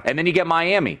England-like. Yeah. And then you get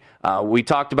Miami. We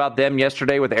talked about them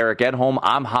yesterday with Eric Edholm.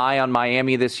 I'm high on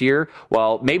Miami this year.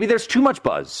 Well, maybe there's too much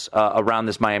buzz around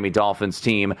this Miami Dolphins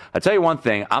team. I'll tell you one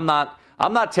thing. I'm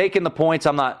not taking the points.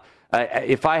 I'm not.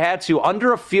 If I had to,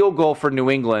 under a field goal for New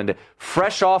England,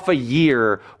 fresh off a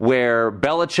year where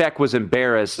Belichick was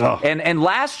embarrassed. Oh. And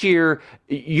last year,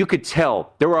 you could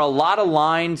tell there were a lot of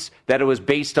lines that it was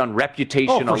based on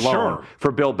reputation alone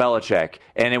for Bill Belichick.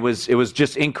 And it was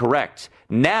just incorrect.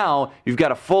 Now, you've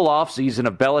got a full offseason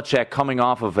of Belichick coming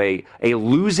off of a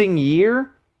losing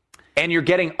year, and you're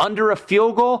getting under a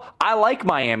field goal. I like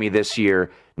Miami this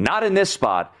year, not in this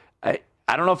spot.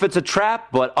 I don't know if it's a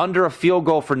trap, but under a field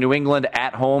goal for New England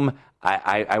at home,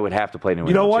 I would have to play New England.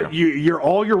 You know what?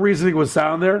 All your reasoning was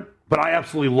sound there, But I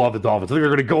absolutely love the Dolphins. I think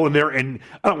they're going to go in there and,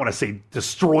 I don't want to say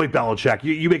destroy Belichick.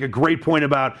 You make a great point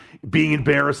about being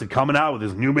embarrassed and coming out with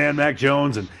his new man, Mac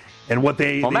Jones, and what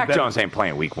they... Well, Mac Jones ain't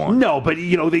playing week one. No, but,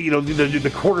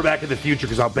 the quarterback of the future,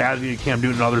 because how bad Cam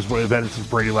Newton and others have been since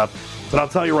Brady left. But I'll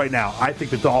tell you right now, I think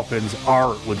the Dolphins are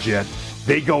legit.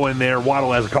 They go in there.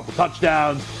 Waddle has a couple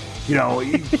touchdowns.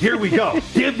 Here we go.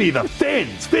 Give me the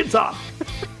fins. Fins up.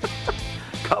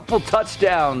 Couple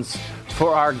touchdowns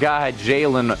for our guy,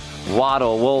 Jalen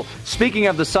Waddle. Well, speaking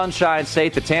of the Sunshine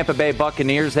State, the Tampa Bay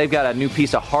Buccaneers, they've got a new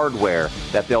piece of hardware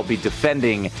that they'll be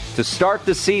defending to start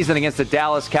the season against the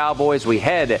Dallas Cowboys. We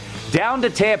head down to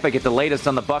Tampa, get the latest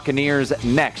on the Buccaneers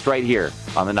next, right here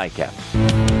on the Nightcap.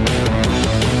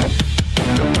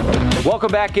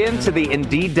 Welcome back into the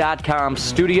Indeed.com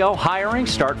studio. Hiring,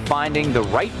 start finding the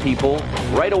right people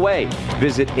right away.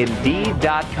 Visit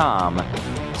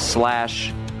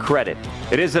Indeed.com/credit.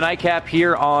 It is the Nightcap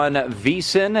here on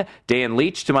VSiN. Dan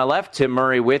Leach to my left, Tim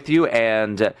Murray with you,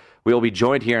 and we'll be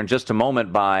joined here in just a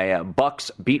moment by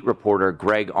Bucs beat reporter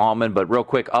Greg Auman. But real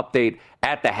quick update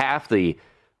at the half, the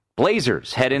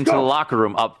Blazers head into the locker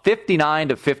room up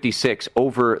 59-56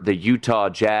 over the Utah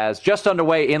Jazz. Just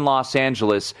underway in Los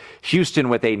Angeles, Houston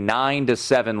with a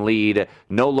 9-7 lead.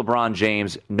 No LeBron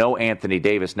James, no Anthony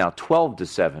Davis. Now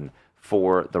 12-7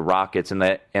 for the Rockets, and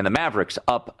the Mavericks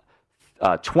up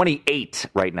 28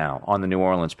 right now on the New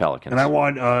Orleans Pelicans. And I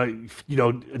want, Dame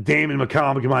and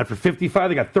McCollum to combine for 55.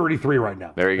 They got 33 right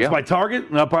now. There you go. That's my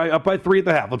target. Up by 3 at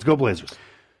the half. Let's go Blazers.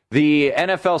 The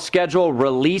NFL schedule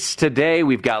released today.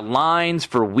 We've got lines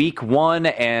for week 1,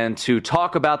 and to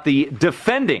talk about the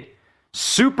defending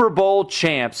Super Bowl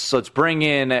champs, let's bring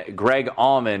in Greg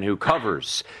Auman, who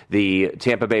covers the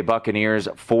Tampa Bay Buccaneers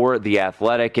for The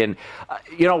Athletic. And,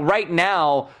 right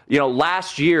now,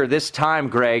 last year, this time,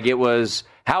 Greg, it was,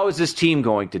 how is this team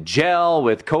going to gel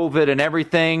with COVID and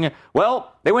everything?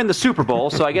 Well, they win the Super Bowl,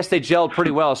 so I guess they gelled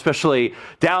pretty well, especially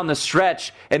down the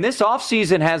stretch. And this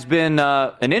offseason has been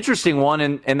an interesting one,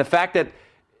 and the fact that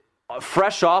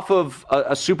fresh off of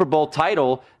a Super Bowl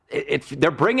title,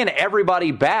 they're bringing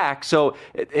everybody back, so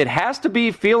it has to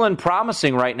be feeling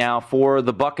promising right now for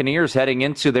the Buccaneers heading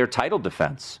into their title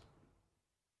defense.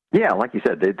 Yeah, like you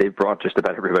said, they've brought just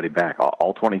about everybody back.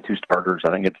 All 22 starters.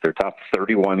 I think it's their top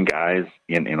 31 guys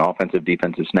in offensive,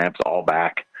 defensive snaps, all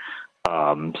back.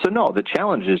 The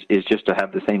challenge is just to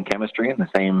have the same chemistry and the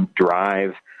same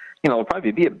drive. They'll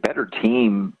probably be a better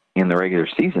team in the regular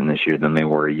season this year than they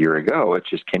were a year ago. It's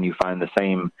just, can you find the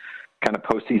same kind of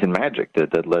postseason magic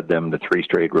that led them to 3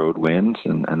 straight road wins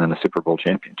and then a Super Bowl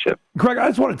championship? Greg, I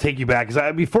just want to take you back,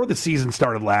 because before the season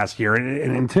started last year,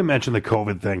 and Tim mentioned the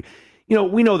COVID thing,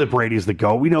 we know that Brady's the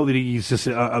GOAT. We know that he's just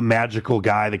a magical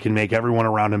guy that can make everyone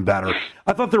around him better.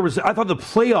 I thought the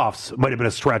playoffs might have been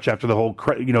a stretch after the whole,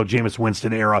 Jameis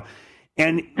Winston era.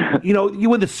 And, you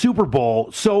win the Super Bowl.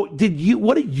 So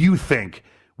what did you think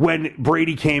when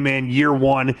Brady came in year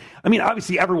 1? I mean,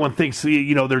 obviously everyone thinks,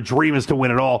 their dream is to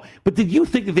win it all. But did you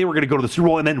think that they were going to go to the Super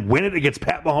Bowl and then win it against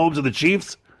Pat Mahomes and the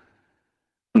Chiefs?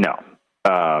 No.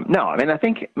 No, I mean, I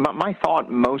think my thought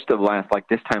most of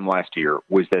this time last year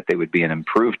was that they would be an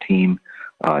improved team.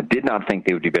 Did not think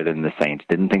they would be better than the Saints.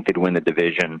 Didn't think they'd win the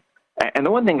division. And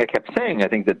the one thing I kept saying, I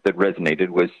think that resonated,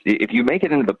 was if you make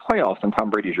it into the playoffs and Tom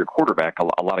Brady's your quarterback,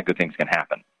 a lot of good things can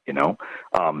happen.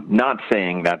 Not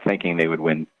saying that, thinking they would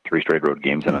win 3 straight road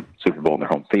games and a Super Bowl in their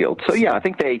home field. So yeah, I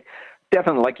think they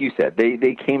definitely, like you said,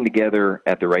 they came together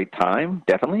at the right time.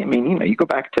 Definitely. I mean, you go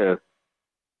back to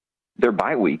their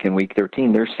bye week in week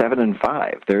 13, they're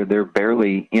 7-5. They're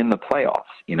barely in the playoffs.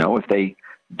 If they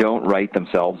don't right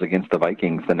themselves against the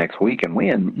Vikings the next week and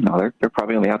win, they're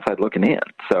probably on the outside looking in.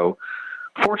 So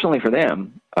fortunately for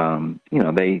them,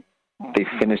 they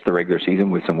finished the regular season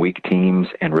with some weak teams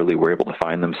and really were able to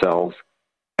find themselves,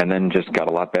 and then just got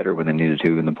a lot better when they needed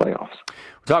to in the playoffs.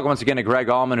 We're talking once again to Greg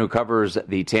Auman, who covers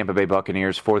the Tampa Bay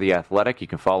Buccaneers for The Athletic. You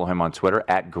can follow him on Twitter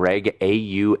at Greg,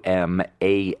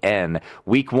 AUMAN.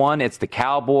 Week 1, it's the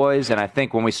Cowboys, and I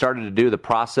think when we started to do the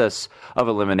process of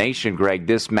elimination, Greg,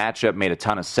 this matchup made a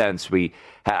ton of sense.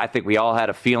 I think we all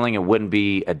had a feeling it wouldn't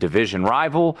be a division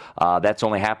rival. That's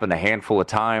only happened a handful of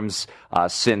times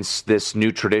since this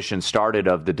new tradition started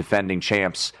of the defending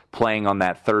champs playing on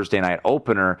that Thursday night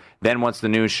opener. Then once the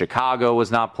news Chicago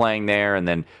was not playing there, and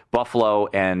then Buffalo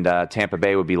and Tampa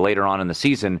Bay would be later on in the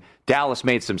season, Dallas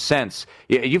made some sense.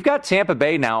 You've got Tampa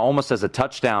Bay now almost as a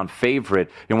touchdown favorite.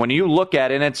 And when you look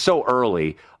at it, and it's so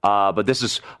early, but this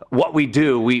is what we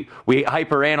do. We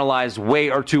hyperanalyze way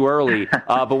or too early.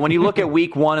 But when you look at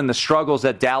week 1 and the struggles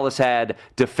that Dallas had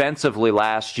defensively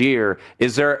last year,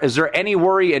 is there any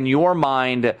worry in your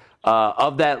mind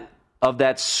of that of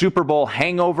that Super Bowl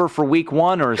hangover for week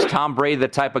one, or is Tom Brady the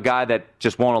type of guy that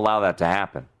just won't allow that to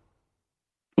happen?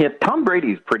 Yeah, Tom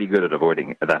Brady's pretty good at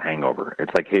avoiding that hangover.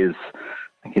 It's like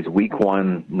his week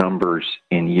one numbers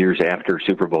in years after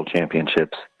Super Bowl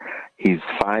championships. He's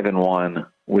 5-1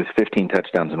 with 15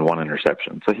 touchdowns and 1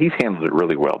 interception. So he's handled it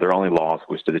really well. Their only loss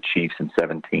was to the Chiefs in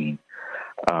 2017.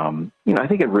 I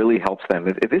think it really helps them.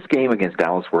 If this game against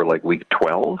Dallas were like week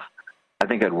 12, I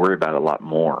think I'd worry about it a lot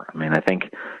more. I mean, I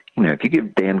think, if you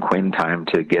give Dan Quinn time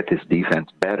to get this defense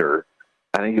better,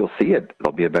 I think you'll see it.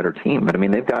 They'll be a better team. But, I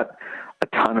mean, they've got a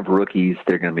ton of rookies.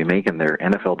 They're going to be making their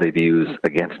NFL debuts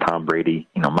against Tom Brady.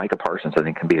 Micah Parsons, I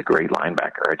think, can be a great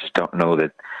linebacker. I just don't know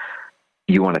that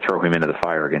you want to throw him into the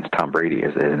fire against Tom Brady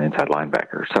as an inside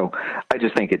linebacker. So I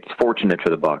just think it's fortunate for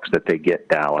the Bucs that they get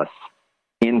Dallas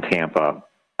in Tampa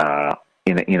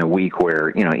in a week where,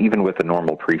 even with the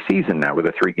normal preseason now, with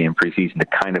a 3-game preseason to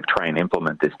kind of try and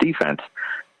implement this defense,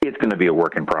 it's going to be a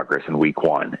work in progress in week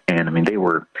one. And, I mean, they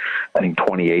were, I think,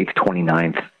 28th,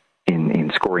 29th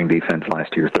in scoring defense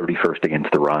last year, 31st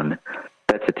against the run.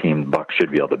 That's a team the Bucs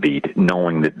should be able to beat,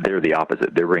 knowing that they're the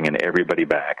opposite. They're bringing everybody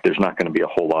back. There's not going to be a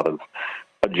whole lot of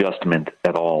adjustment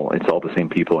at all. It's all the same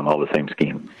people and all the same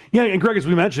scheme. Yeah, and Greg, as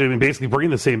we mentioned, I mean, basically bringing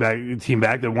the same team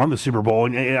back that won the Super Bowl.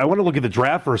 And I want to look at the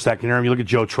draft for a second here. I mean, you look at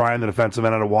Joe Tryon, the defensive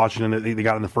end out of Washington, that they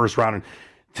got in the first round, and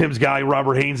Tim's guy,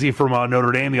 Robert Hainsey from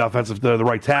Notre Dame, the the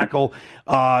right tackle,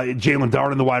 Jalen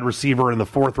Darden, the wide receiver in the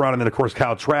fourth round, and then, of course,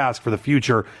 Kyle Trask for the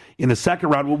future in the second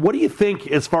round. Well, what do you think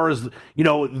as far as,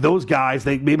 those guys,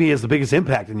 they maybe has the biggest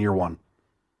impact in year one?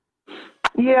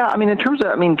 Yeah, I mean,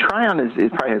 Tryon is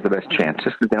probably has the best chance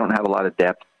just because they don't have a lot of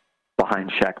depth behind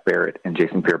Shaq Barrett and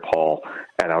Jason Pierre-Paul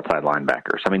at outside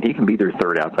linebackers. I mean, he can be their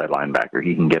third outside linebacker.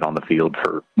 He can get on the field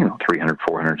for, 300,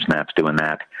 400 snaps doing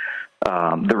that.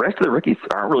 The rest of the rookies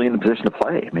aren't really in the position to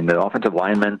play. I mean, the offensive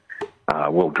lineman,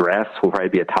 will probably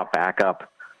be a top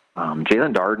backup.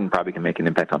 Jalen Darden probably can make an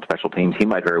impact on special teams. He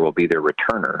might very well be their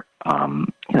returner.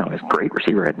 His great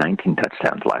receiver had 19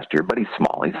 touchdowns last year, but he's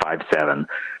small. He's 5'7".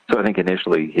 So I think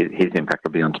initially his impact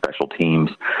will be on special teams.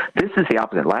 This is the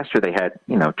opposite. Last year they had,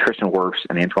 Tristan Wirfs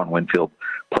and Antoine Winfield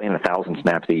playing 1,000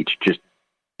 snaps each, just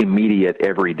immediate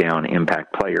every down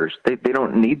impact players. They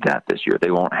don't need that this year.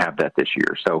 They won't have that this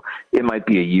year. So it might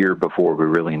be a year before we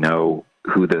really know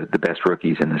who the best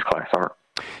rookies in this class are.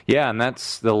 Yeah, and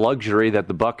that's the luxury that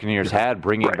the Buccaneers had,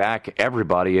 bringing back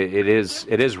everybody. It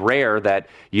is rare that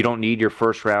you don't need your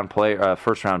first round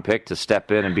pick to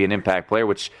step in and be an impact player,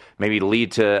 which maybe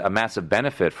lead to a massive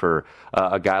benefit for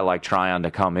a guy like Tryon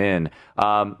to come in.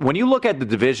 When you look at the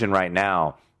division right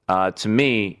now, to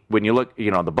me, when you look,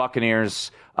 the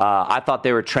Buccaneers, I thought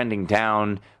they were trending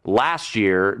down last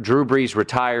year. Drew Brees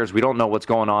retires. We don't know what's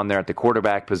going on there at the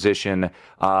quarterback position.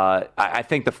 I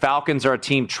think the Falcons are a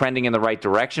team trending in the right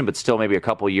direction, but still maybe a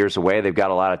couple of years away. They've got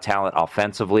a lot of talent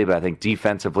offensively, but I think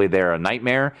defensively they're a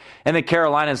nightmare. And then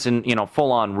Carolina's in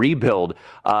full-on rebuild.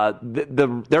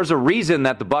 There's a reason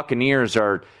that the Buccaneers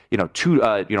are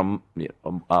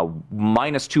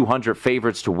minus 200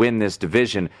 favorites to win this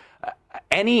division.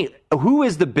 Who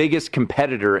is the biggest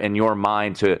competitor in your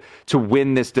mind to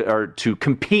win this, or to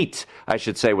compete, I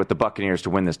should say, with the Buccaneers to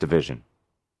win this division?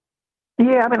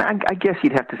 Yeah, I mean, I guess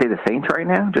you'd have to say the Saints right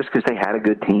now, just because they had a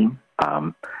good team.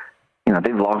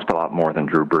 They've lost a lot more than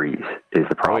Drew Brees is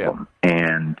the problem. Oh,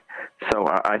 yeah. And so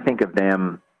I think of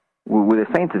them, with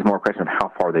the Saints, it's more a question of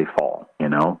how far they fall,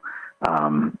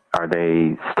 Are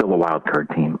they still a wild card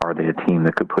team? Are they a team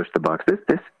that could push the Bucs?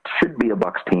 This should be a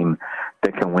Bucs team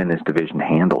that can win this division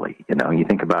handily. You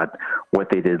think about what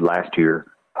they did last year.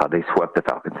 They swept the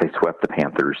Falcons. They swept the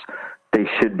Panthers. They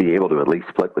should be able to at least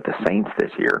split with the Saints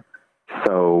this year.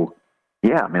 So,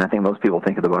 yeah, I mean, I think most people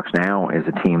think of the Bucs now as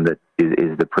a team that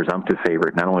is the presumptive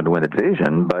favorite, not only to win the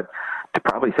division, but to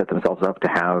probably set themselves up to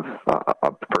have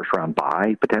a first-round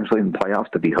bye, potentially in the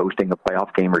playoffs, to be hosting a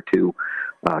playoff game or two,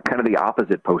 kind of the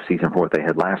opposite postseason for what they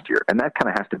had last year. And that kind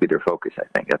of has to be their focus, I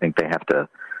think. I think they have to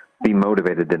be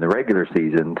motivated in the regular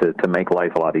season to make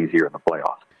life a lot easier in the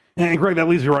playoffs. And Greg, that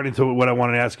leads me right into what I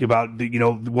wanted to ask you about,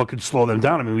 what could slow them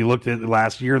down. I mean, we looked at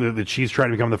last year, the Chiefs tried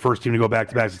to become the first team to go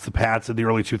back-to-back since the Pats in the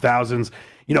early 2000s.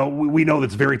 We know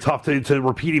that's very tough to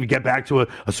repeat, even get back to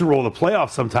a Super Bowl, the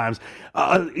playoffs sometimes.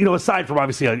 Aside from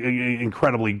obviously an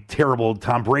incredibly terrible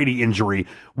Tom Brady injury,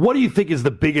 what do you think is the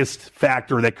biggest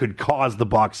factor that could cause the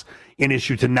Bucs an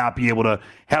issue to not be able to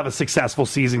have a successful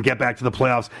season, get back to the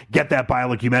playoffs, get that bye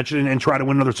like you mentioned, and try to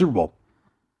win another Super Bowl?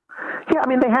 Yeah, I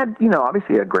mean, they had,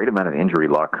 obviously a great amount of injury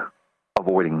luck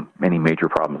avoiding any major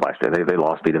problems last year. They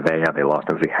lost Vita Vea, they lost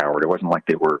O.J. Howard. It wasn't like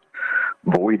they were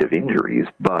void of injuries,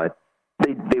 but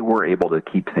they were able to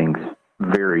keep things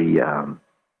very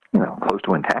close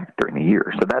to intact during the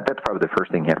year. So that's probably the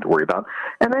first thing you have to worry about.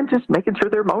 And then just making sure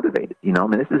they're motivated.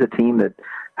 This is a team that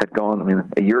had gone,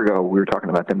 a year ago we were talking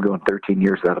about them going 13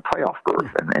 years without a playoff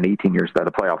berth and 18 years without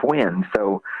a playoff win.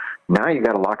 So now you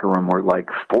got a locker room where like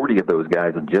 40 of those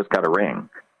guys have just got a ring.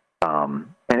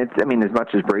 And it's, as much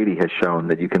as Brady has shown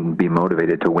that you can be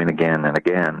motivated to win again and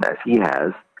again, as he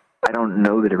has, I don't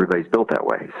know that everybody's built that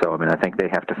way. So, I think they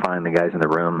have to find the guys in the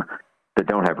room that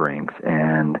don't have rings.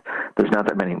 And there's not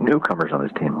that many newcomers on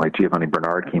this team. Like Giovanni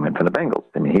Bernard came in from the Bengals.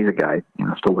 He's a guy,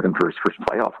 still looking for his first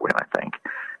playoff win, I think.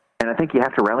 And I think you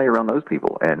have to rally around those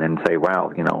people and then say,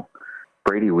 wow,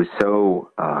 Brady was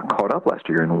so caught up last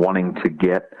year in wanting to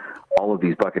get all of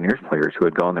these Buccaneers players who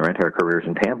had gone their entire careers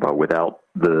in Tampa without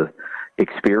the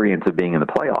experience of being in the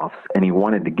playoffs, and he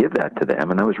wanted to give that to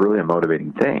them, and that was really a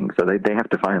motivating thing. So they have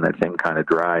to find that same kind of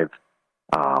drive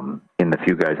in the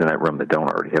few guys in that room that don't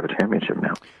already have a championship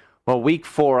now. Well, week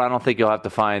 4, I don't think you'll have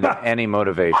to find any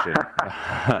motivation.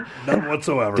 None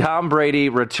whatsoever. Tom Brady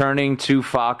returning to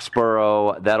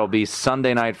Foxborough. That'll be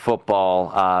Sunday Night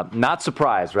Football. Not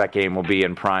surprised that game will be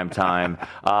in prime time.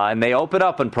 And they open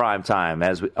up in prime time,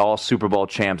 as all Super Bowl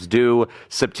champs do.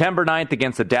 September 9th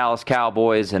against the Dallas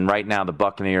Cowboys. And right now the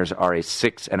Buccaneers are a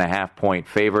 6.5-point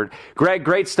favorite. Greg,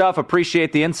 great stuff.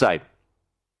 Appreciate the insight.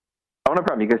 Oh, no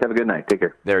problem. You guys have a good night. Take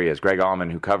care. There he is, Greg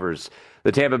Allman, who covers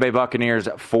the Tampa Bay Buccaneers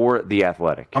for The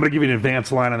Athletic. I'm going to give you an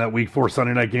advanced line on that Week 4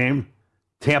 Sunday night game.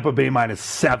 Tampa Bay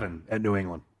 -7 at New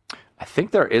England. I think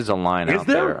there is a line out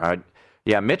there.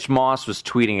 Yeah, Mitch Moss was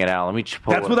tweeting it out. Let me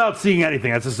pull That's without seeing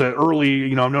anything. That's just an early,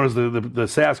 I've noticed the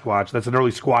Sasquatch. That's an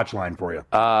early Squatch line for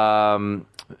you.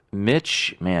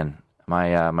 Mitch, man,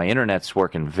 my internet's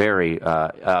working very.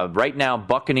 Right now,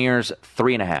 Buccaneers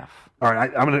 3.5. All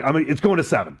right, it's going to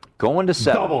 7. Going to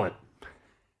 7. Double it.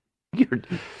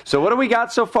 So what do we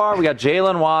got so far? We got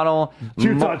Jalen Waddle,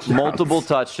 2 touchdowns. multiple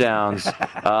touchdowns.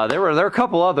 There were a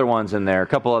couple other ones in there, a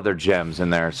couple other gems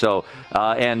in there. So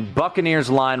and Buccaneers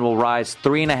line will rise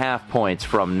 3.5 points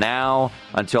from now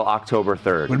until October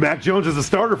 3rd. When Mac Jones is a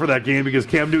starter for that game because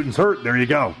Cam Newton's hurt, there you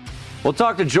go. We'll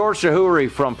talk to George Chahuri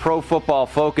from Pro Football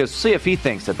Focus, see if he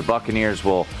thinks that the Buccaneers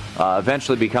will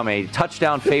eventually become a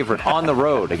touchdown favorite on the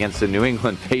road against the New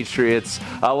England Patriots.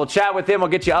 We'll chat with him.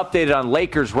 We'll get you updated on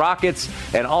Lakers, Rockets,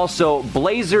 and also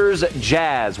Blazers,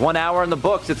 Jazz. 1 hour in the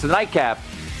books. It's the Nightcap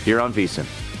here on VSiN.